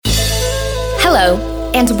Hello,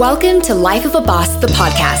 and welcome to Life of a Boss, the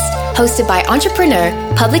podcast, hosted by entrepreneur,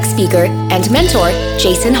 public speaker, and mentor,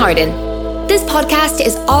 Jason Harden. This podcast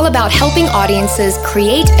is all about helping audiences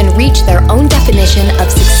create and reach their own definition of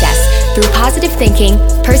success through positive thinking,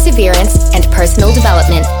 perseverance, and personal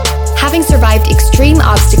development. Having survived extreme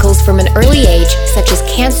obstacles from an early age, such as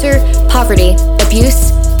cancer, poverty,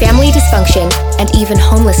 abuse, family dysfunction, and even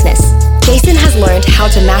homelessness, Jason has learned how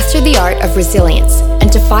to master the art of resilience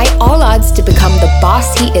and defy all odds to become the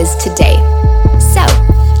boss he is today. So,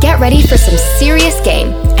 get ready for some serious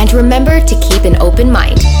game and remember to keep an open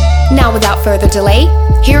mind. Now, without further delay,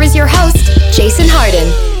 here is your host, Jason Harden.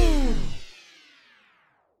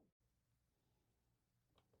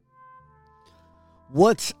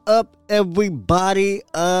 What's up, everybody?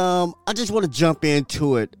 I just want to jump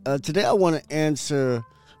into it. Today I want to answer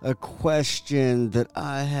a question that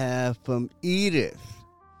I have from Edith,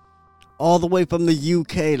 all the way from the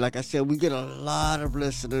UK. Like I said, we get a lot of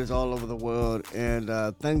listeners all over the world, and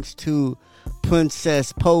thanks to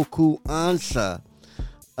Princess Poku Ansa,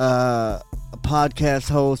 a podcast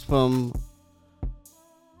host from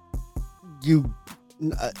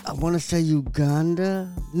I want to say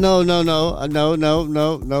Uganda. No, not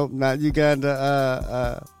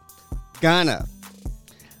Uganda. Ghana.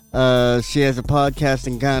 She has a podcast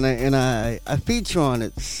in Ghana, and I feature on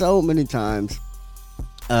it so many times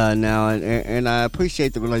now, and I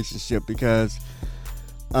appreciate the relationship because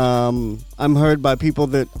I'm heard by people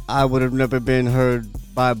that I would have never been heard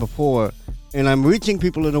by before, and I'm reaching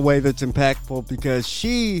people in a way that's impactful because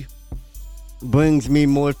she brings me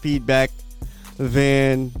more feedback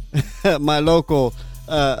than my local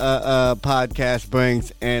podcast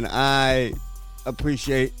brings, and I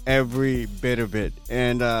appreciate every bit of it.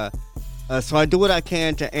 And so I do what I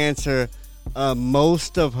can to answer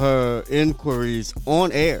most of her inquiries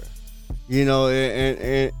on air,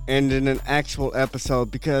 and in an actual episode,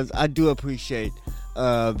 because I do appreciate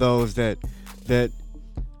those that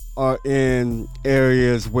are in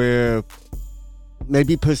areas where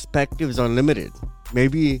maybe perspectives are limited,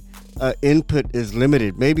 maybe input is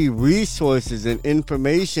limited, maybe resources and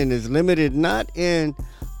information is limited, not in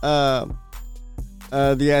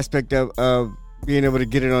the aspect of being able to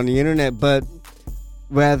get it on the internet, but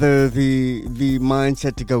rather the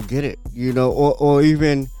mindset to go get it, or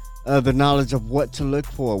even the knowledge of what to look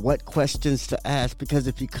for, what questions to ask. Because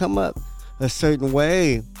if you come up a certain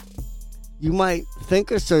way, you might think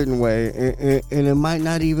a certain way, and it might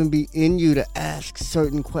not even be in you to ask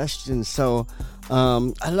certain questions. So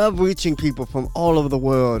I love reaching people from all over the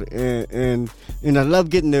world, and I love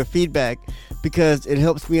getting their feedback because it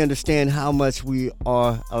helps me understand how much we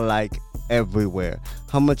are alike everywhere,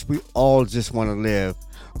 how much we all just want to live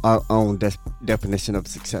our own definition of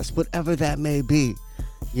success, whatever that may be,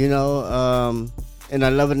 and I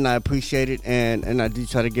love it and I appreciate it, and I do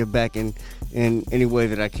try to give back in any way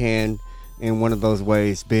that I can, and one of those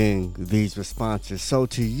ways being these responses. So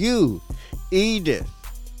to you, Edith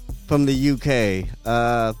from the UK,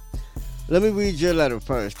 let me read your letter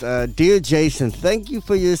first. Dear Jason, thank you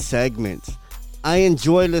for your segments. I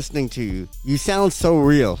enjoy listening to you. You sound so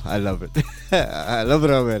real. I love it. I love it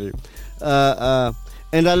already.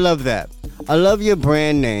 And I love that. I love your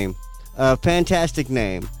brand name. Fantastic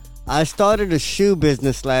name. I started a shoe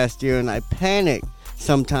business last year, and I panic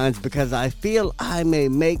sometimes because I feel I may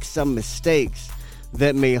make some mistakes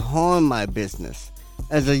that may harm my business.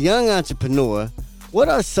 As a young entrepreneur, what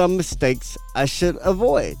are some mistakes I should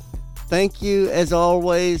avoid? Thank you, as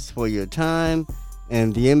always, for your time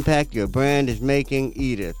and the impact your brand is making,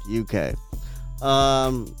 Edith, UK.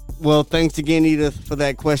 Well, thanks again, Edith, for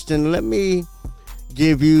that question. Let me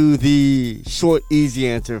give you the short, easy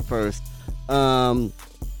answer first. One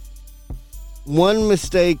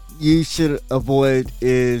mistake you should avoid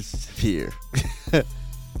is fear.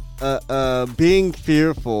 Being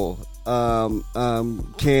fearful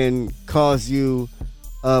can cause you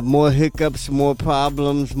more hiccups, more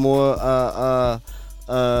problems, more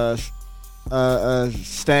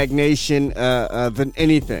stagnation than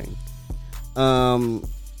anything.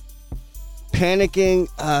 Panicking,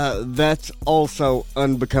 that's also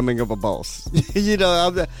unbecoming of a boss.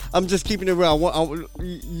 I'm just keeping it real.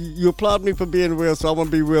 You applaud me for being real, so I want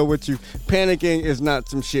to be real with you. Panicking is not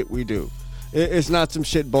some shit we do. It's not some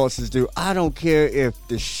shit bosses do. I don't care if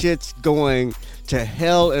the shit's going to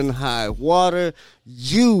hell and high water.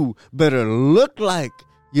 You better look like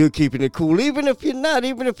you're keeping it cool. Even if you're not,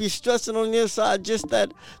 even if you're stressing on your side, just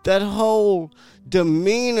that whole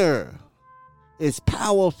demeanor is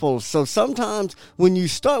powerful. So sometimes when you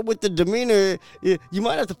start with the demeanor, you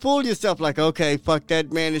might have to fool yourself like, okay, fuck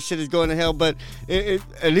that, man, this shit is going to hell, but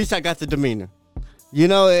at least I got the demeanor. You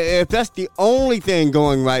know, if that's the only thing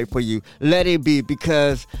going right for you, let it be,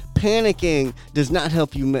 because panicking does not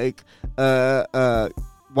help you make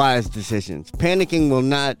wise decisions. Panicking will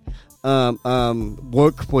not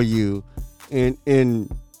work for you in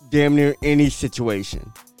damn near any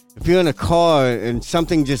situation. If you're in a car and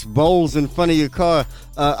something just rolls in front of your car,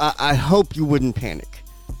 I hope you wouldn't panic.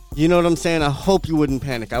 You know what I'm saying? I hope you wouldn't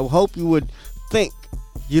panic. I hope you would think,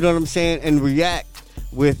 you know what I'm saying, and react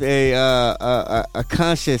with a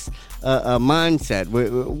conscious mindset,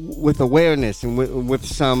 with awareness, and with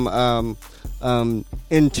some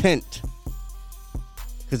intent.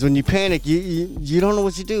 Because when you panic, you don't know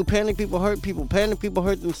what you do. Panic people hurt people. Panic people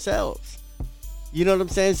hurt themselves. You know what I'm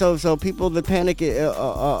saying? So people that panic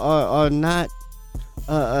are not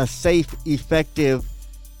safe, effective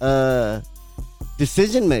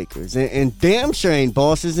decision makers, and damn sure ain't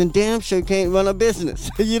bosses, and damn sure can't run a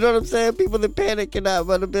business. You know what I'm saying? People that panic cannot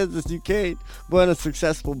run a business. You can't run a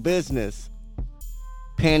successful business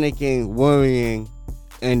panicking, worrying,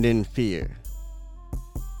 and in fear.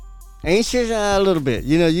 Anxious a little bit.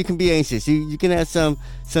 You know, you can be anxious. You can have some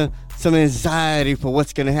anxiety for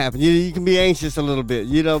what's going to happen. You can be anxious a little bit,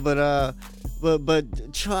 you know,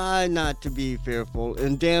 but try not to be fearful,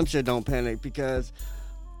 and damn sure don't panic, because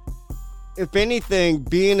if anything,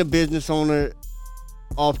 being a business owner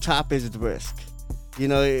off top is the risk. You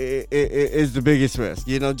know, it is the biggest risk.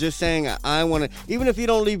 You know, just saying I want to, even if you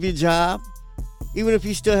don't leave your job, even if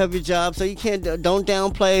you still have your job, so you can't, don't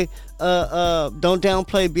downplay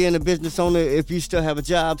being a business owner if you still have a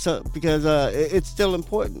job, so because it's still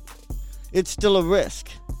important. It's still a risk.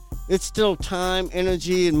 It's still time,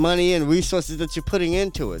 energy, and money and resources that you're putting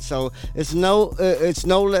into it. So it's no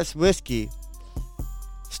less risky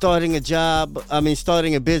starting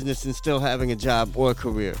a business and still having a job or a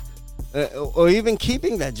career, or even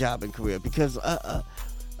keeping that job and career, because a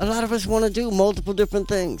lot of us want to do multiple different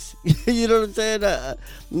things. You know what I'm saying?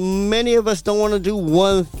 Many of us don't want to do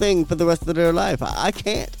one thing for the rest of their life. I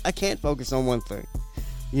can't focus on one thing.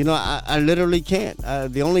 You know, I literally can't.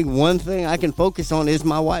 The only one thing I can focus on is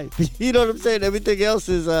my wife. You know what I'm saying? Everything else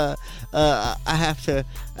is I have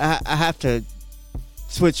to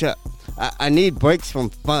switch up. I need breaks from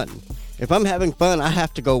fun. If I'm having fun, I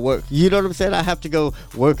have to go work. You know what I'm saying? I have to go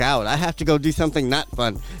work out. I have to go do something not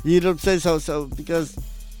fun. You know what I'm saying? So because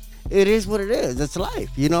it is what it is. It's life.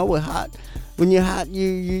 You know, we're hot. When you're hot,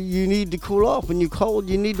 you need to cool off. When you're cold,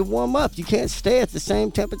 you need to warm up. You can't stay at the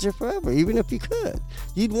same temperature forever, even if you could.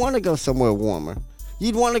 You'd want to go somewhere warmer.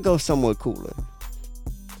 You'd want to go somewhere cooler.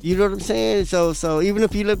 You know what I'm saying? So even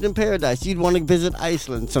if you lived in paradise, you'd want to visit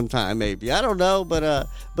Iceland sometime, maybe. I don't know, but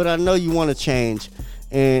I know you want to change.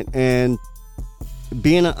 And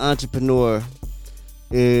being an entrepreneur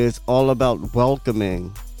is all about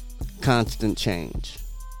welcoming constant change.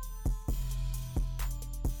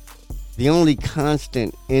 The only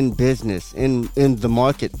constant in business, in the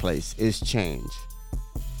marketplace, is change.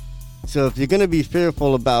 So if you're going to be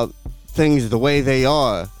fearful about things the way they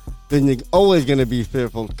are, then you're always going to be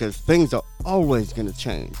fearful, because things are always going to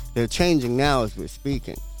change. They're changing now as we're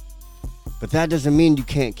speaking. But that doesn't mean you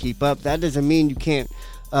can't keep up. That doesn't mean you can't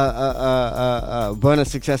run a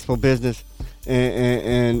successful business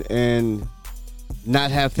and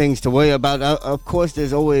not have things to worry about. Of course,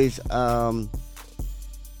 there's always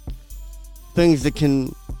things that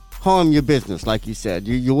can harm your business, like you said.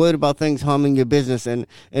 You're worried about things harming your business, and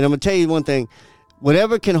I'm gonna tell you one thing: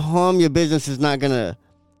 whatever can harm your business is not gonna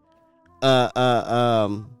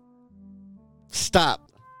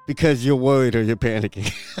stop because you're worried or you're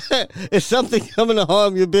panicking. If something coming to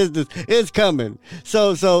harm your business, it's coming.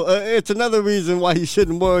 So it's another reason why you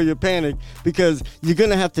shouldn't worry or panic, because you're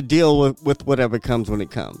gonna have to deal with whatever comes when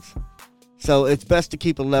it comes. So it's best to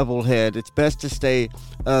keep a level head. It's best to stay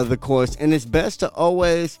the course. And it's best to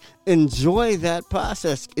always enjoy that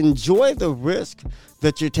process. Enjoy the risk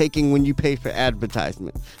that you're taking when you pay for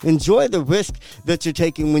advertisement. Enjoy the risk that you're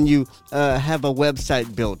taking when you have a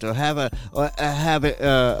website built, or have a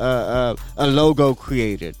logo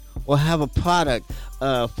created, or have a product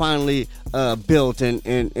finally built and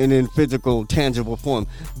in physical, tangible form.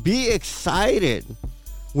 Be excited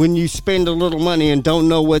when you spend a little money and don't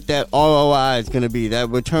know what that ROI is going to be, that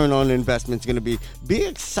return on investment is going to be. Be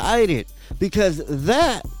excited, because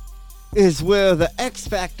that is where the X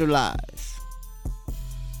factor lies.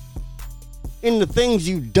 In the things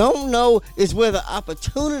you don't know is where the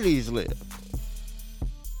opportunities live.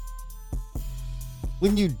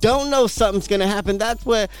 When you don't know something's going to happen, that's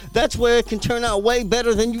where it can turn out way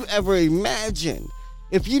better than you ever imagined.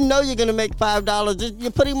 If you know you're going to make $5,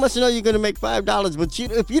 you pretty much know you're going to make $5. But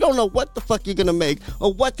if you don't know what the fuck you're going to make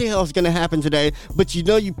or what the hell is going to happen today, but you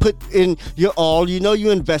know you put in your all, you know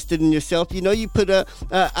you invested in yourself, you know you put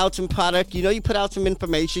out some product, you know you put out some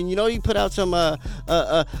information, you know you put out some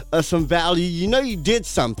value, you know you did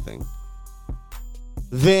something,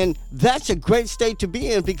 then that's a great state to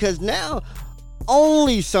be in, because now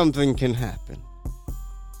only something can happen.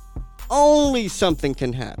 Only something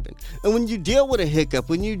can happen. And when you deal with a hiccup,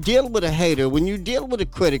 when you deal with a hater, when you deal with a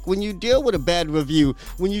critic, when you deal with a bad review,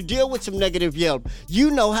 when you deal with some negative Yelp,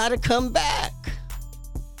 you know how to come back.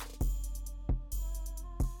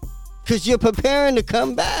 Because you're preparing to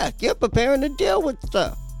come back. You're preparing to deal with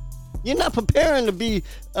stuff. You're not preparing to be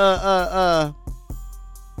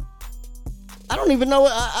I don't even know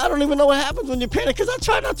what happens when you panic, because I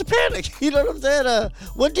try not to panic. You know what I'm saying?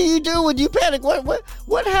 What do you do when you panic?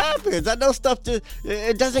 What happens? I know stuff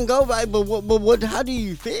it doesn't go right, but what? How do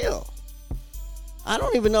you feel? I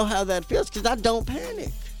don't even know how that feels, because I don't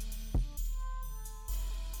panic.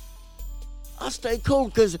 I stay cool,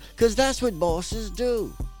 because that's what bosses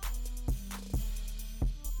do.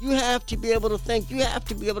 You have to be able to think. You have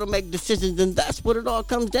to be able to make decisions, and that's what it all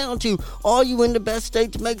comes down to. Are you in the best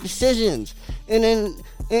state to make decisions? And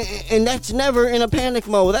that's never in a panic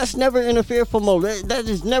mode. That's never in a fearful mode. That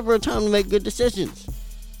is never a time to make good decisions.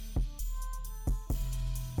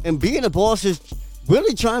 And being a boss is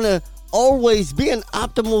really trying to always be in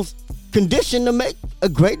optimal condition to make a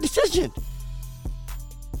great decision.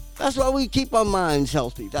 That's why we keep our minds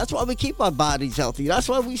healthy. That's why we keep our bodies healthy. That's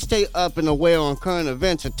why we stay up and aware on current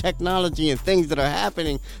events and technology and things that are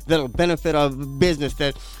happening that'll benefit our business,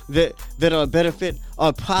 that'll benefit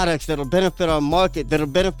our products, that'll benefit our market, that'll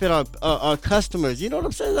benefit our customers. You know what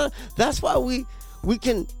I'm saying? That's why we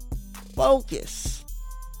can focus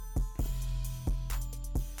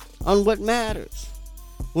on what matters.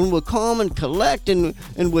 When we're calm and collect and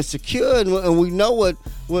we're secure and we know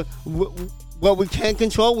what we can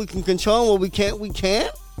control, we can control. What we can't, we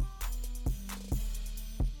can't.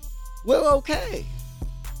 We're okay.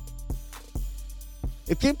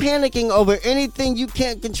 If you're panicking over anything you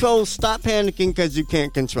can't control, stop panicking, because you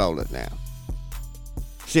can't control it now.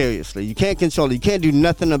 Seriously, you can't control it. You can't do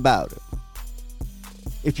nothing about it.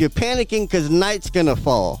 If you're panicking because night's going to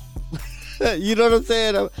fall, you know what I'm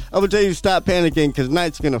saying? I'm going to tell you to stop panicking, because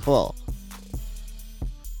night's going to fall.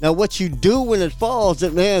 Now, what you do when it falls,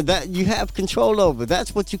 that you have control over.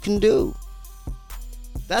 That's what you can do.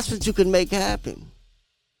 That's what you can make happen.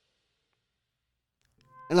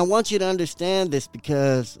 And I want you to understand this,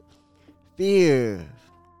 because fear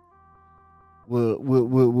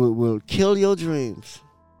will kill your dreams.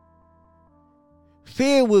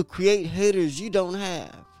 Fear will create haters you don't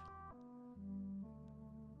have.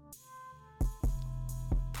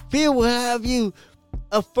 Fear will have you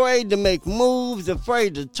afraid to make moves,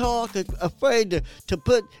 afraid to talk, afraid to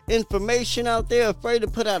put information out there, afraid to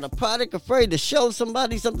put out a product, afraid to show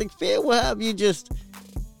somebody something. Fear will have you just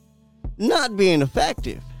not being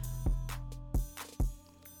effective.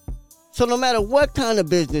 So no matter what kind of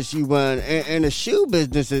business you run, and a shoe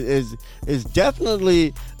business is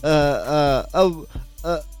definitely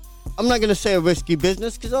I'm not going to say a risky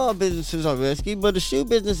business, because all businesses are risky, but the shoe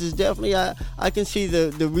business is definitely, I can see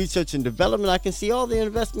the research and development. I can see all the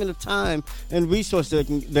investment of time and resources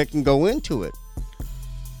that can go into it.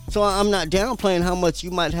 So I'm not downplaying how much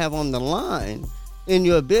you might have on the line in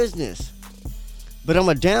your business, but I'm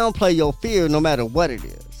going to downplay your fear no matter what it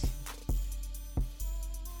is.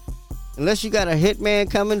 Unless you got a hitman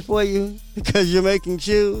coming for you because you're making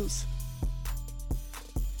shoes.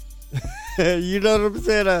 You know what I'm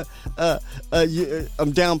saying?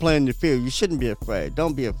 I'm downplaying the fear. You shouldn't be afraid.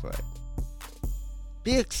 Don't be afraid.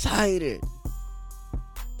 Be excited.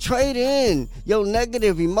 Trade in your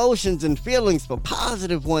negative emotions and feelings for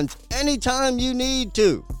positive ones anytime you need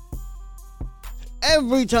to.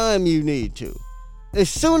 Every time you need to. As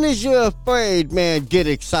soon as you're afraid, man, get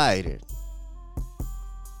excited.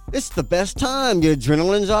 It's the best time. Your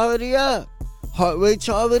adrenaline's already up. Heart rate's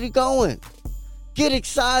already going. Get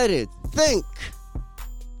excited. Think.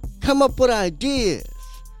 Come up with ideas.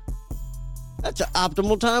 That's an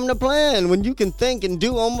optimal time to plan, when you can think and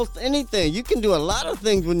do almost anything. You can do a lot of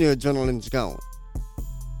things when your adrenaline's going.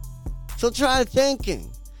 So try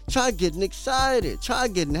thinking. Try getting excited. Try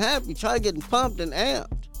getting happy. Try getting pumped and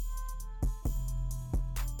amped.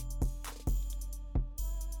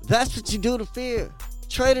 That's what you do to fear.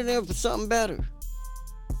 Trade it in for something better.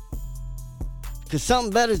 Because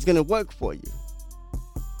something better is going to work for you.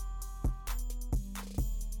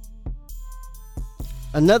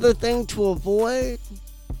 Another thing to avoid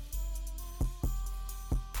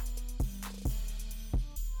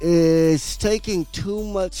is taking too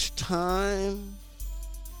much time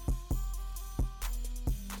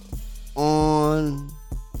on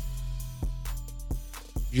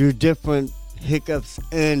your different hiccups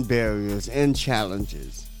and barriers and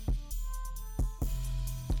challenges.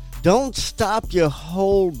 Don't stop your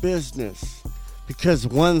whole business because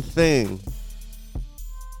one thing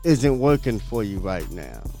isn't working for you right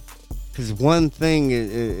now. Because one thing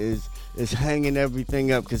is hanging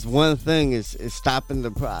everything up. Because one thing is stopping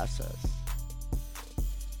the process.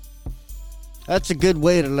 That's a good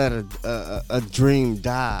way to let a dream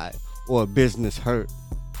die or a business hurt.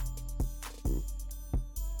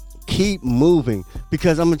 Keep moving.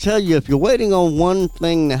 Because I'm going to tell you, if you're waiting on one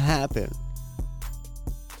thing to happen,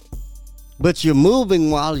 but you're moving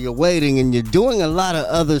while you're waiting, and you're doing a lot of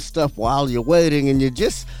other stuff while you're waiting, and you're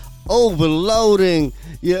just overloading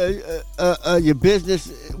your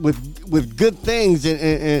business with good things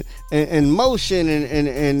and motion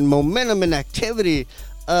and momentum and activity,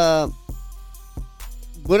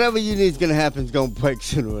 whatever you need is going to happen is going to break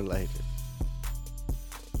sooner or later.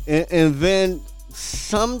 And then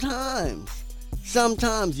sometimes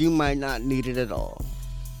you might not need it at all.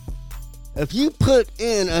 If you put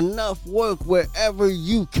in enough work wherever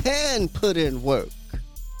you can put in work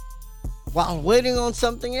while waiting on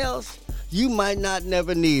something else, you might not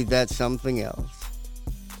never need that something else.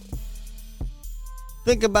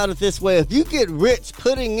 Think about it this way. If you get rich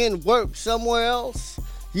putting in work somewhere else,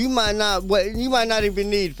 you might not even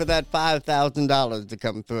need for that $5,000 to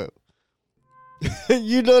come through.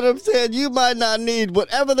 You know what I'm saying? You might not need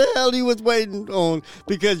whatever the hell you was waiting on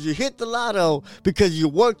because you hit the lotto, because you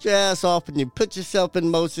worked your ass off and you put yourself in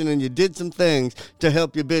motion and you did some things to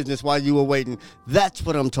help your business while you were waiting. That's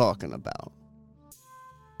what I'm talking about.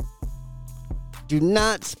 Do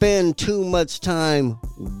not spend too much time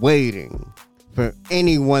waiting for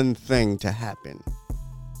any one thing to happen.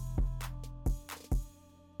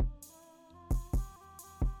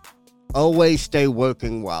 Always stay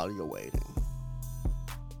working while you're waiting.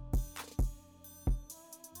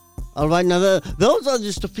 All right, now those are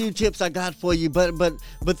just a few tips I got for you, but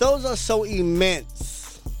those are so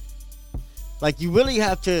immense. Like you really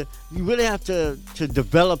have to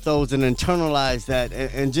develop those and internalize that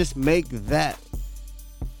and just make that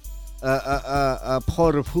a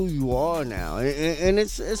part of who you are now. And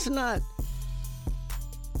it's not.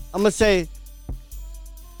 I'm gonna say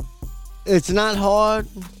it's not hard,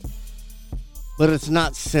 but it's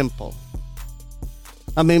not simple.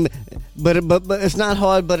 I mean, but it's not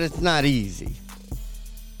hard, but it's not easy.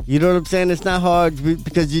 You know what I'm saying? It's not hard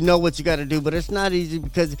because you know what you got to do, but it's not easy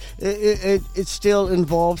because it still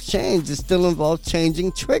involves change. It still involves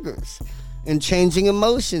changing triggers and changing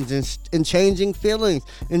emotions and changing feelings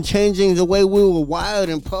and changing the way we were wired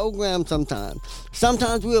and programmed sometimes.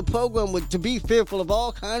 Sometimes we were programmed to be fearful of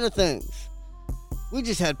all kinds of things. We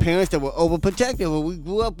just had parents that were overprotective, or we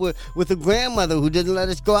grew up with a grandmother who didn't let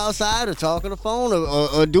us go outside or talk on the phone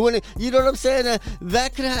or do anything. You know what I'm saying?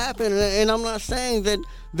 That could happen, and I'm not saying that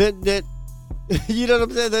you know what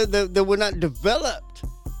I'm saying, that we're not developed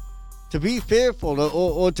to be fearful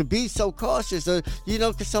or to be so cautious, or, you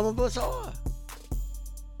know, because some of us are.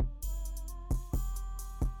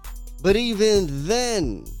 But even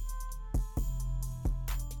then,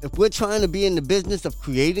 if we're trying to be in the business of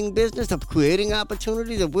creating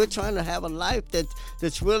opportunities, if we're trying to have a life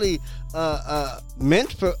that's really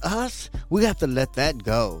meant for us, we have to let that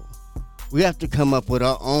go. We have to come up with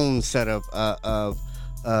our own set of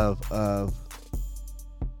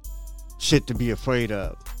shit to be afraid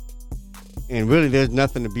of. And really, there's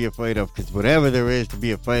nothing to be afraid of, because whatever there is to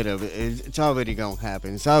be afraid of, it's already going to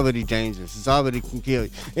happen. It's already dangerous. It's already can kill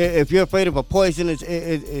you. If you're afraid of a poison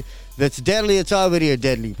that's deadly, it's already a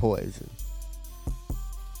deadly poison.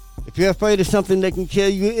 If you're afraid of something that can kill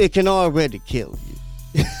you, it can already kill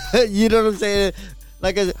you. You know what I'm saying?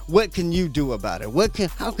 Like, what can you do about it?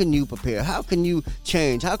 How can you prepare? How can you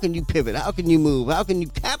change? How can you pivot? How can you move? How can you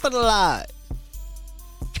capitalize?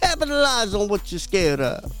 Capitalize on what you're scared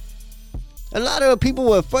of. A lot of people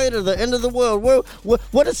were afraid of the end of the world.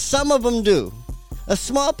 What did some of them do? A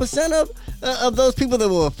small percent of those people that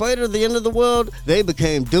were afraid of the end of the world, they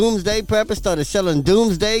became doomsday preppers, started selling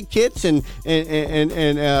doomsday kits and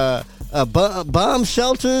bomb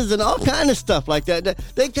shelters and all kind of stuff like that.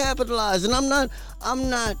 They capitalized, and I'm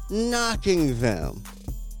not knocking them.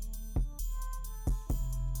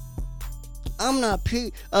 I'm not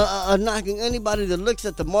knocking anybody that looks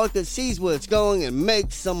at the market, sees where it's going, and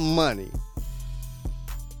makes some money.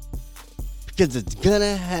 Because it's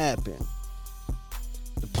gonna happen.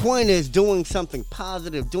 The point is doing something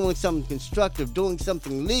positive, doing something constructive, doing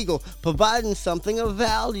something legal, providing something of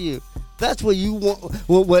value. That's what you want,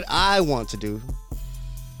 what I want to do.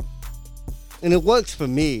 And it works for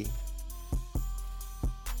me.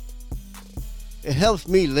 It helps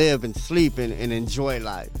me live and sleep and enjoy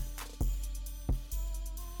life.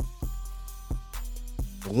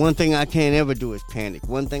 But one thing I can't ever do is panic.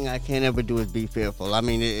 One thing I can't ever do is be fearful. I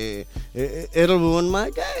mean, it'll ruin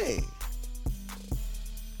my day.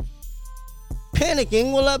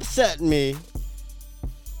 Panicking will upset me.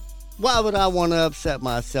 Why would I want to upset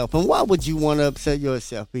myself? And why would you want to upset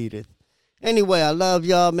yourself, Edith? Anyway, I love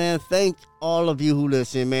y'all, man. Thank all of you who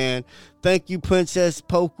listen, man. Thank you, Princess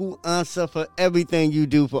Poku Ansa, for everything you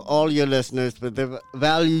do for all your listeners, for the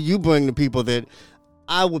value you bring to people that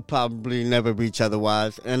I would probably never reach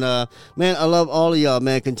otherwise. And, man, I love all of y'all,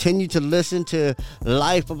 man. Continue to listen to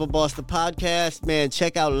Life of a Boss, the podcast. Man,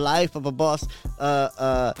 check out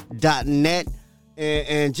lifeofaboss.net.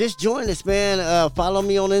 And just join us, man. Follow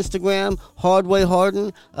me on Instagram, Hardway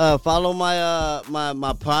Harden. Follow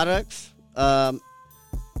my products.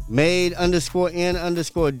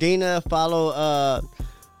 Made_in_Dina. Follow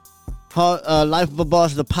Life of a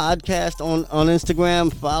Boss, the podcast on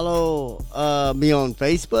Instagram. Follow me on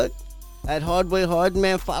Facebook at Hardway Harden,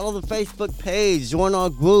 man. Follow the Facebook page. Join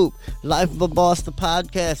our group, Life of a Boss, the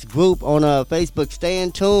podcast group on Facebook. Stay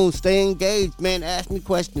in tune. Stay engaged, man. Ask me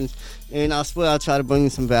questions. And I swear I'll try to bring you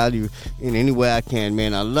some value in any way I can,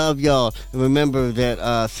 man. I love y'all. And remember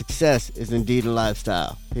that success is indeed a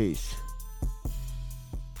lifestyle. Peace.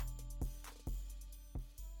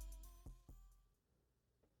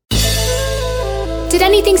 Did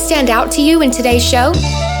anything stand out to you in today's show?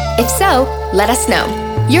 If so, let us know.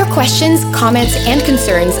 Your questions, comments, and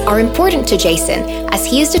concerns are important to Jason, as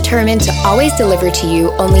he is determined to always deliver to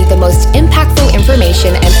you only the most impactful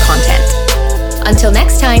information and content. Until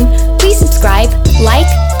next time, please subscribe, like,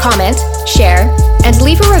 comment, share, and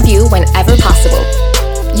leave a review whenever possible.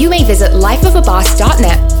 You may visit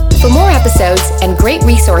lifeofaboss.net for more episodes and great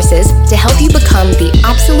resources to help you become the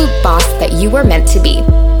absolute boss that you were meant to be.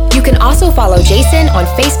 You can also follow Jason on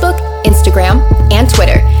Facebook, Instagram, and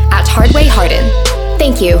Twitter at Hardway Harden.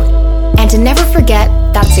 Thank you. And never forget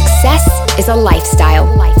that success is a lifestyle.